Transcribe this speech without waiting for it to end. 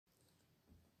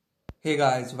Hey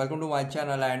guys, welcome to my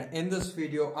channel, and in this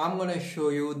video I'm gonna show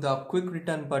you the quick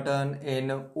return button in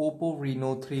OPPO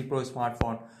Reno 3 Pro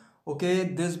smartphone. Okay,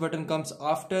 this button comes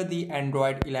after the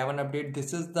Android 11 update.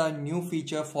 This is the new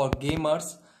feature for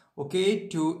gamers. Okay,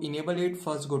 to enable it,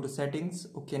 first go to settings.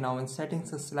 Okay, now in settings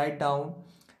slide down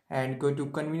and go to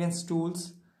convenience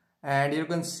tools, and you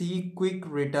can see quick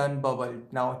return bubble.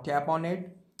 Now tap on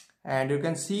it, and you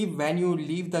can see when you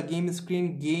leave the game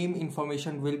screen, game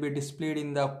information will be displayed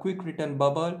in the quick return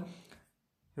bubble.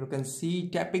 You can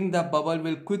see tapping the bubble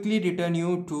will quickly return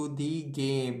you to the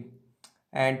game,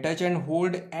 and touch and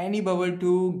hold any bubble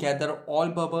to gather all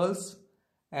bubbles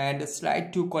and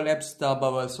slide to collapse the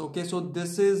bubbles. Okay, so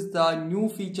this is the new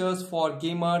features for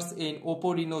gamers in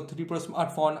OPPO Reno 3 Pro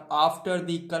smartphone after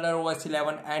the ColorOS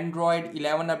 11 Android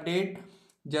 11 update.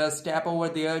 Just tap over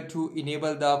there to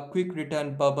enable the quick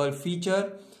return bubble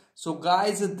feature. So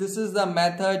guys, this is the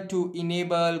method to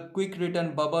enable quick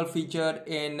return bubble feature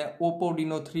in OPPO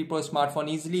Reno 3 Pro smartphone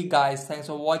easily. Guys, thanks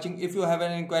for watching. If you have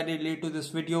any inquiry related to this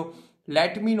video,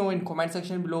 let me know in comment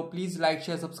section below. Please like,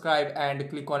 share, subscribe and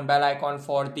click on bell icon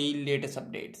for the latest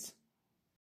updates.